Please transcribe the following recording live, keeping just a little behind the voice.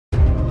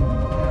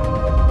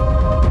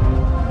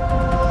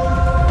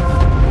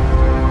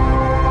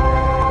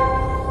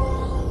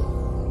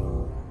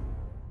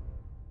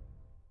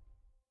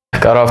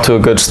to a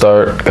good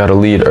start. Got a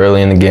lead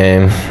early in the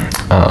game.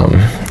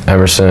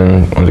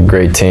 Emerson was a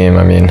great team.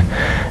 I mean,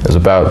 it was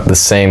about the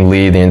same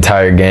lead the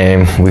entire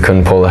game. We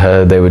couldn't pull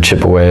ahead. They would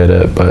chip away at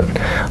it, but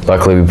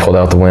luckily we pulled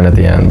out the win at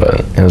the end,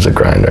 but it was a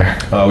grinder.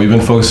 We've been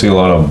focusing a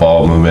lot on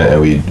ball movement,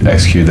 and we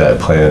executed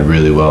that plan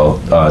really well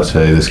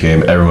today, this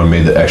game. Everyone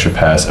made the extra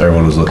pass.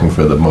 Everyone was looking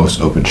for the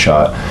most open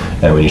shot,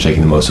 and when you're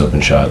taking the most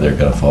open shot, they're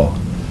going to fall.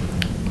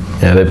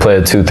 Yeah, they play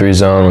a 2-3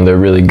 zone. They're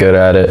really good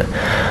at it.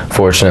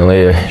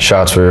 Fortunately,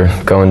 shots were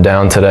going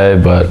down today,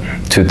 but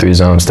 2-3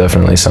 zone is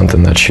definitely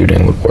something that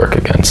shooting would work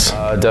against.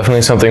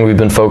 Definitely something we've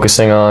been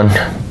focusing on.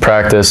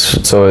 Practice,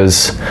 it's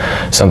always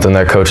something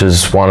that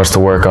coaches want us to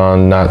work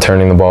on, not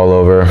turning the ball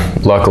over.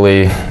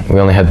 Luckily, we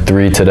only had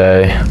 3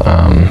 today,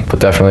 but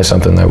definitely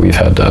something that we've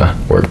had to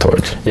work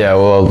towards. Yeah,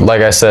 well,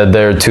 like I said,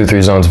 their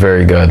 2-3 zone's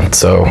very good,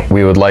 so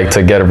we would like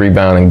to get a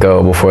rebound and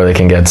go before they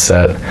can get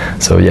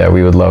set. So yeah,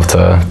 we would love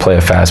to play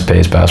a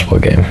fast-paced basketball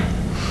game.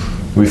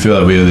 We feel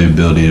that we have the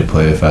ability to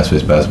play a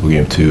fast-paced basketball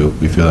game too.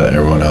 We feel that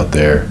everyone out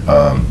there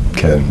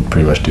can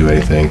pretty much do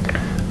anything,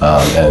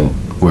 and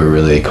we're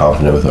really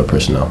confident with our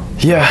personnel.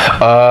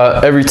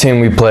 Yeah, every team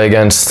we play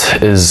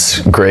against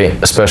is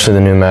great, especially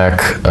the new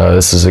MAC.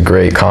 This is a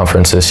great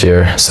conference this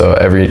year, so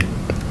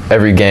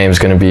every game is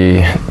going to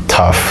be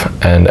tough,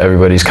 and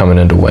everybody's coming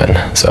in to win.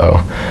 So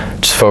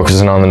just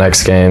focusing on the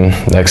next game,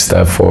 next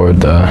step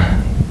forward,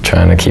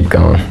 trying to keep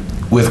going.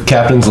 With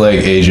captains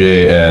like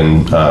AJ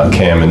and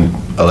Cam and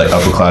like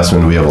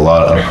upperclassmen, we have a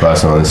lot of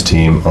upperclassmen on this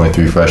team, only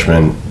 3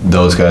 freshmen.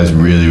 Those guys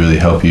really, really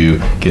help you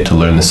get to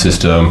learn the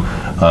system,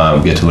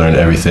 get to learn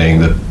everything,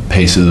 the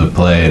pace of the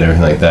play and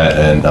everything like that.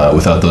 And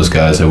without those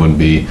guys, I wouldn't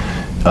be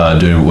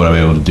doing what I'm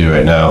able to do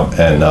right now.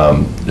 And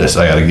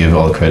I got to give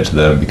all the credit to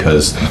them,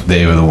 because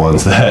they were the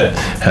ones that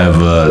have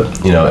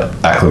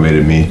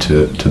acclimated me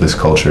to this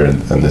culture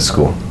and this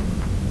school.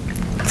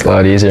 It's a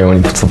lot easier when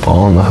you put the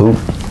ball in the hoop.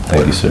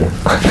 Thank you,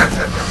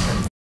 sir.